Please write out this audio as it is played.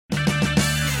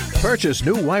Purchase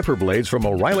new wiper blades from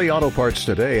O'Reilly Auto Parts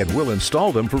today and we'll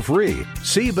install them for free.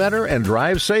 See better and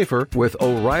drive safer with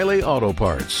O'Reilly Auto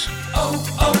Parts.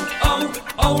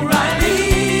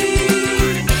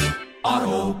 O'Reilly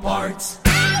Auto Parts.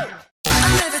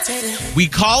 We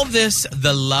call this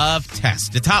the love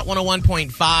test. It's Hot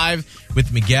 101.5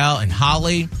 with Miguel and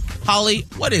Holly. Holly,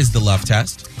 what is the love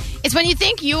test? It's when you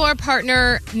think your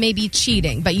partner may be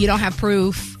cheating, but you don't have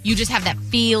proof. You just have that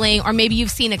feeling, or maybe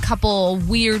you've seen a couple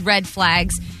weird red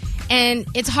flags, and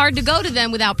it's hard to go to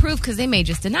them without proof because they may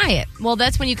just deny it. Well,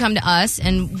 that's when you come to us,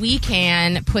 and we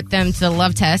can put them to the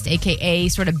love test, a.k.a.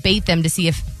 sort of bait them to see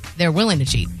if they're willing to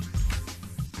cheat.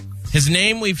 His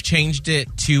name, we've changed it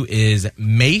to, is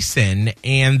Mason,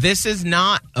 and this is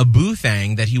not a boo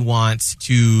thing that he wants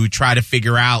to try to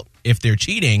figure out if they're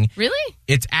cheating. Really?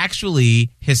 It's actually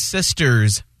his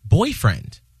sister's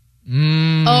boyfriend.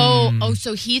 Oh,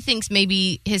 so he thinks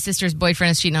maybe his sister's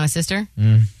boyfriend is cheating on his sister?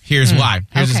 Here's why.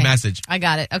 Here's his message. I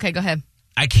got it. Okay, go ahead.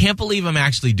 I can't believe I'm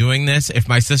actually doing this. If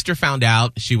my sister found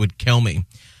out, she would kill me.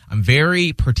 I'm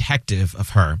very protective of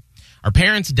her. Our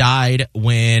parents died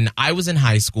when I was in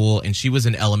high school and she was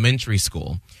in elementary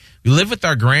school. We live with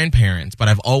our grandparents, but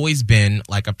I've always been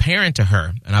like a parent to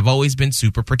her, and I've always been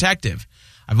super protective.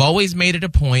 I've always made it a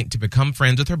point to become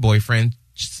friends with her boyfriends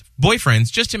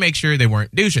just to make sure they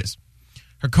weren't douches.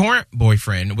 Her current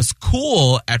boyfriend was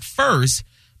cool at first,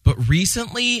 but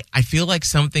recently I feel like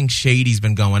something shady's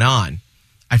been going on.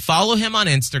 I follow him on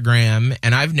Instagram,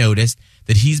 and I've noticed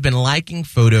that he's been liking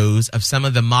photos of some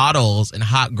of the models and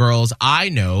hot girls I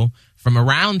know from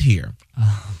around here.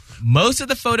 Most of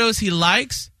the photos he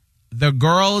likes, the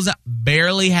girls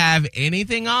barely have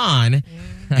anything on.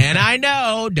 And I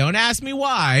know, don't ask me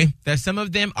why, that some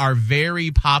of them are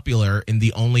very popular in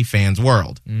the OnlyFans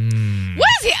world. What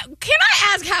is he? Can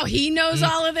I ask how he knows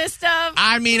all of this stuff?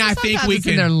 I mean, I think we It's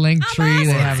can. in their link tree.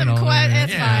 They have it all. It's Yeah,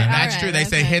 fine. that's All true. right, They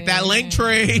say, okay. hit that link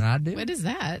tree. I do. What is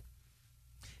that?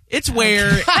 It's where...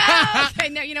 Okay,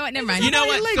 no, you know what? Never mind. You know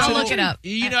what? I'll look it up.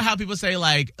 You know how people say,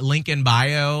 like, link in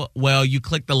bio? Well, you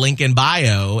click the link in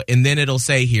bio, and then it'll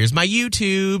say, here's my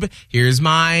YouTube, here's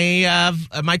my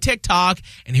my TikTok,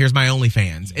 and here's my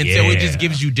OnlyFans. And so it just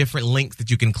gives you different links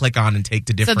that you can click on and take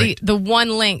to different... So the one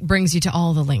link brings you to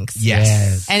all the links.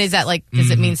 Yes. And is that like,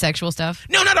 does it mean sexual stuff?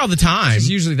 No, not all the time. Because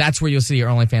usually that's where you'll see your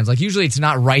OnlyFans. Like usually it's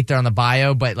not right there on the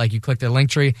bio, but like you click the link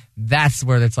tree, that's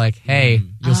where it's like, hey,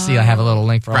 you'll see I have a little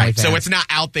link for Right, OnlyFans. so it's not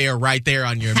out there right there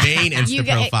on your main Insta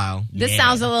profile. This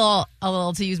sounds a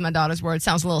little, to use my daughter's word,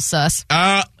 sounds a little sus.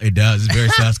 It does. It's very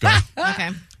sus, girl.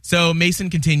 Okay. So Mason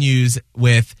continues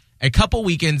with, a couple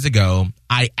weekends ago,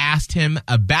 I asked him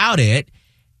about it,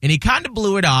 and he kind of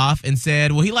blew it off and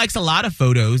said, well, he likes a lot of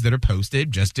photos that are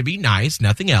posted just to be nice,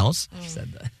 nothing else.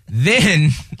 said that. Then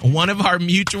one of our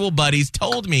mutual buddies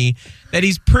told me that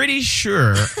he's pretty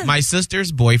sure my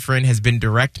sister's boyfriend has been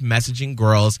direct messaging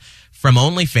girls from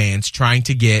OnlyFans trying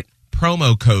to get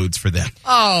promo codes for them.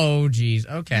 Oh, geez.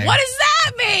 Okay. What does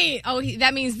that mean? Oh,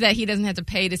 that means that he doesn't have to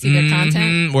pay to see their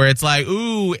content? Where it's like,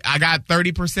 ooh, I got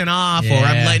 30% off, or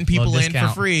I'm Yeah, letting people little in for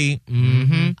discount. free.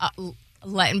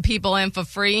 Letting people in for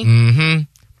free?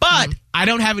 But I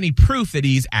don't have any proof that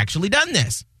he's actually done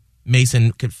this.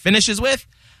 Mason finishes with,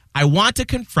 I want to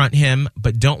confront him,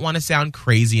 but don't want to sound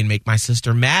crazy and make my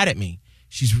sister mad at me.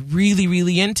 She's really,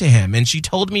 really into him. And she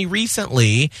told me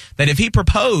recently that if he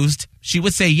proposed, she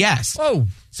would say yes. Whoa.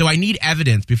 So I need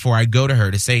evidence before I go to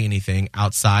her to say anything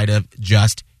outside of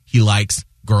just he likes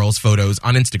girls' photos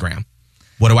on Instagram.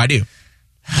 What do I do?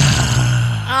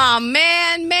 Oh,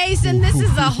 man, Mason, this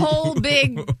is a whole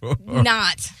big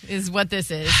knot is what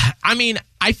this is. I mean,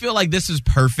 I feel like this is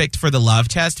perfect for the love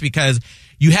test because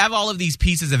you have all of these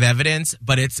pieces of evidence,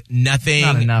 but it's nothing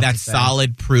Not enough that's to say.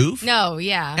 solid proof. No,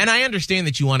 yeah. And I understand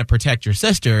that you want to protect your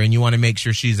sister and you want to make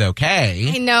sure she's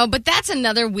okay. I know, but that's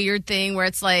another weird thing where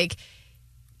it's like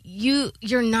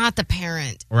you're not the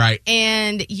parent. Right.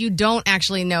 And you don't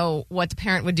actually know what the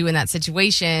parent would do in that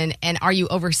situation. And are you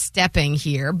overstepping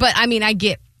here? But I mean, I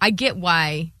get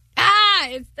why.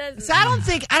 So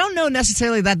I don't know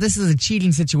necessarily that this is a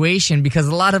cheating situation because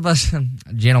a lot of us,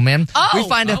 gentlemen, we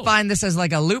find this as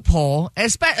like a loophole,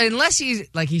 unless he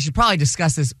should probably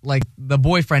discuss this, like the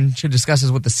boyfriend should discuss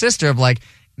this with the sister of like,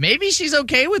 maybe she's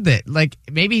okay with it. Like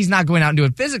maybe he's not going out and do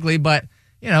it physically, but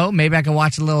you know, maybe I can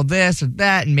watch a little this or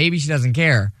that and maybe she doesn't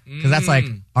care because that's like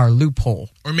our loophole.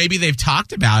 Or maybe they've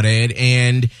talked about it.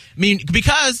 And I mean,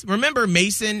 because remember,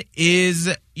 Mason is,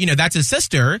 that's his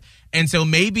sister. And so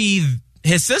maybe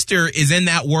his sister is in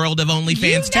that world of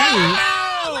OnlyFans too.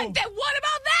 Like that, what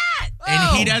about that?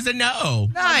 And he doesn't know.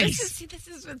 Nice. This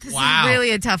is Wow. really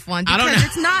a tough one I because don't know.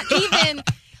 it's not even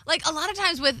like a lot of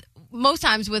times with most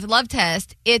times with Love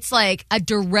Test, it's like a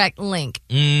direct link.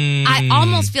 I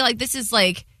almost feel like this is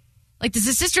like, does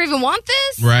the sister even want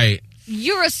this? Right.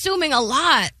 You're assuming a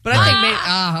lot. But I think maybe,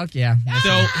 okay, yeah.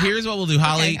 So here's what we'll do,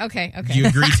 Holly. Okay. Do you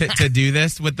agree to do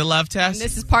this with the Love Test?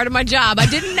 This is part of my job. I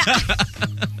didn't know.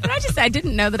 Did I just say I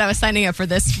didn't know that I was signing up for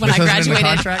this when I graduated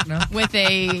contract, no? with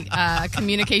a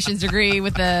communications degree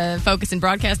with a focus in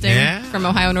broadcasting from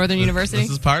Ohio Northern University?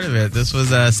 This is part of it. This was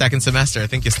second semester. I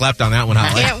think you slept on that one,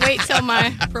 Holly. I can't wait till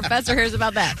my professor hears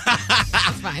about that.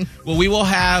 That's fine. Well, we will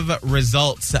have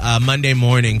results Monday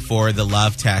morning for the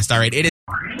Love Test. All right, it is.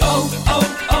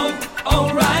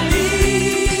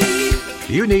 O'Reilly.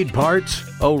 You need parts?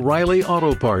 O'Reilly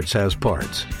Auto Parts has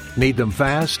parts. Need them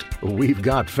fast? We've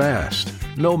got fast.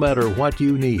 No matter what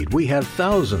you need, we have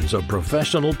thousands of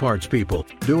professional parts people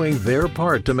doing their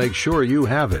part to make sure you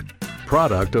have it.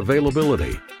 Product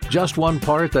availability. Just one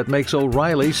part that makes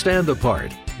O'Reilly stand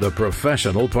apart. The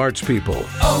professional parts people.